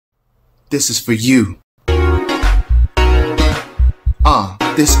this is for you.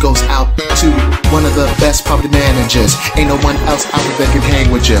 This goes out to one of the best property managers. Ain't no one else out there that can hang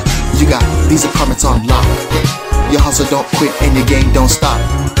with you. You got these apartments on lock. Your hustle don't quit and your game don't stop.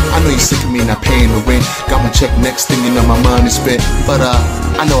 I know you're sick of me not paying the rent. Got my check next thing you know my money's spent. But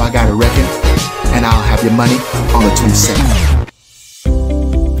I know I got a reckon, and I'll have your money on the 22nd.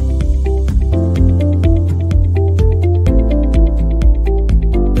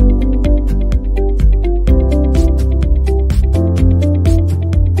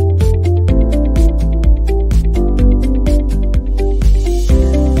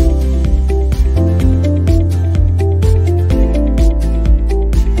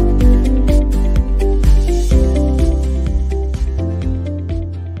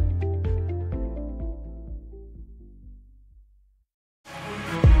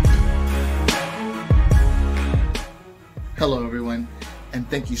 Hello everyone, and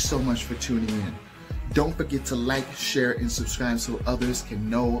thank you so much for tuning in. Don't forget to like, share, and subscribe so others can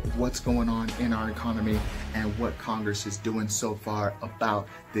know what's going on in our economy and what Congress is doing so far about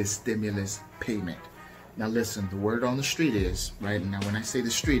this stimulus payment. Now listen, the word on the street is, right, now when I say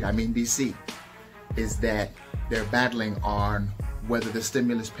the street, I mean DC, is that they're battling on whether the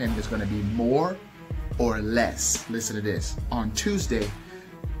stimulus payment is going to be more or less. Listen to this. On Tuesday,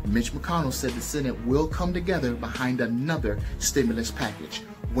 Mitch McConnell said the Senate will come together behind another stimulus package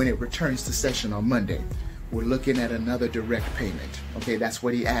when it returns to session on Monday. We're looking at another direct payment. Okay, that's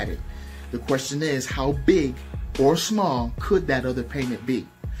what he added. The question is, how big or small could that other payment be?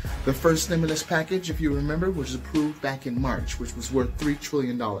 The first stimulus package, if you remember, was approved back in March, which was worth $3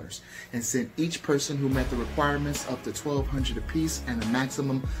 trillion and sent each person who met the requirements up to $1,200 apiece and a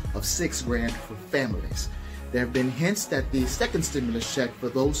maximum of $6,000 for families. There have been hints that the second stimulus check for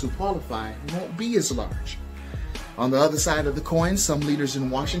those who qualify won't be as large. On the other side of the coin, some leaders in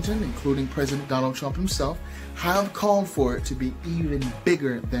Washington, including President Donald Trump himself, have called for it to be even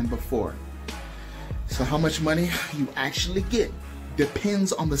bigger than before. So how much money you actually get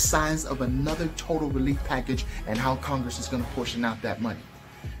depends on the size of another total relief package and how Congress is going to portion out that money.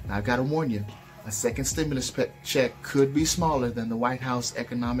 Now I've got to warn you, a second stimulus check could be smaller than the White House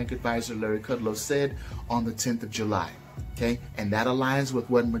economic advisor Larry Kudlow said on the 10th of July. Okay, and that aligns with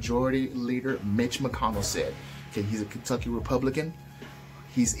what Majority Leader Mitch McConnell said. Okay, he's a Kentucky Republican.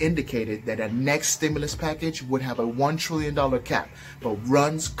 He's indicated that a next stimulus package would have a $1 trillion cap, but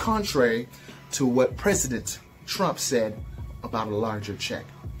runs contrary to what President Trump said about a larger check.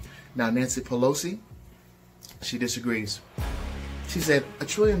 Now Nancy Pelosi, she disagrees. She said $1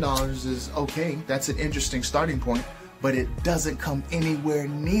 trillion is okay, that's an interesting starting point, but it doesn't come anywhere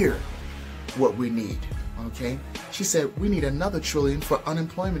near what we need, okay? She said we need another $1 trillion for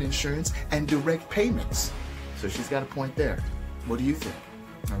unemployment insurance and direct payments. So she's got a point there. What do you think?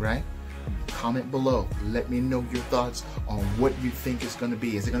 All right? Comment below. Let me know your thoughts on what you think it's going to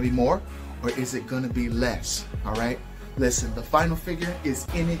be. Is it going to be more or is it going to be less? All right? Listen, the final figure is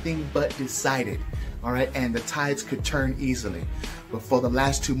anything but decided, all right, and the tides could turn easily. But for the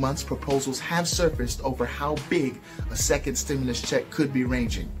last 2 months, proposals have surfaced over how big a second stimulus check could be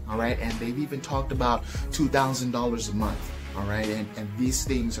ranging, all right, and they've even talked about $2,000 a month, all right, and these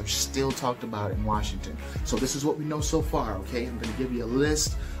things are still talked about in Washington. So this is what we know so far, okay? I'm going to give you a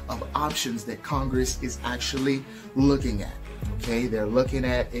list of options that Congress is actually looking at, okay? They're looking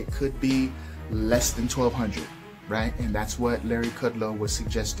at it could be less than $1,200. Right? And that's what Larry Kudlow was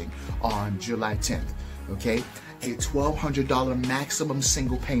suggesting on July 10th, okay? A $1,200 maximum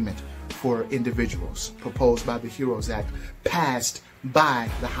single payment for individuals proposed by the HEROES Act, passed by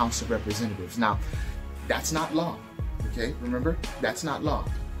the House of Representatives. Now, that's not law, okay? Remember, that's not law.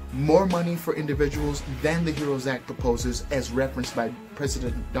 More money for individuals than the HEROES Act proposes, as referenced by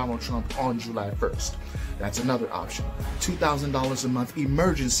President Donald Trump on July 1st. That's another option. $2,000 a month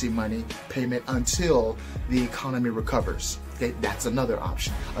emergency money payment until the economy recovers. Okay, that's another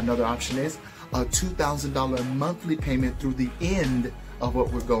option. Another option is a $2,000 monthly payment through the end of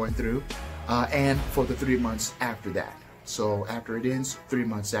what we're going through, and for the 3 months after that. So after it ends, 3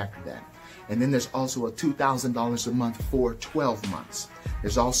 months after that. And then there's also a $2,000 a month for 12 months.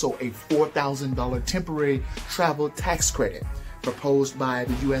 There's also a $4,000 temporary travel tax credit proposed by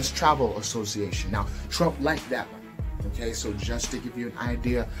the U.S. Travel Association. Now, Trump liked that one, okay? So just to give you an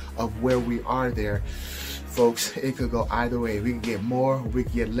idea of where we are there, folks, it could go either way. We can get more, or we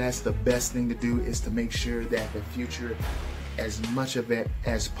can get less. The best thing to do is to make sure that the future, as much of it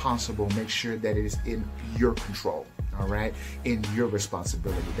as possible, make sure that it is in your control. All right, in your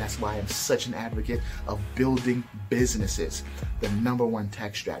responsibility. That's why I'm such an advocate of building businesses, the #1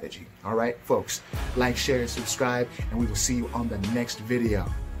 tax strategy. All right, folks, like, share, and subscribe, and we will see you on the next video.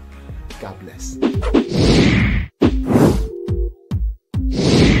 God bless.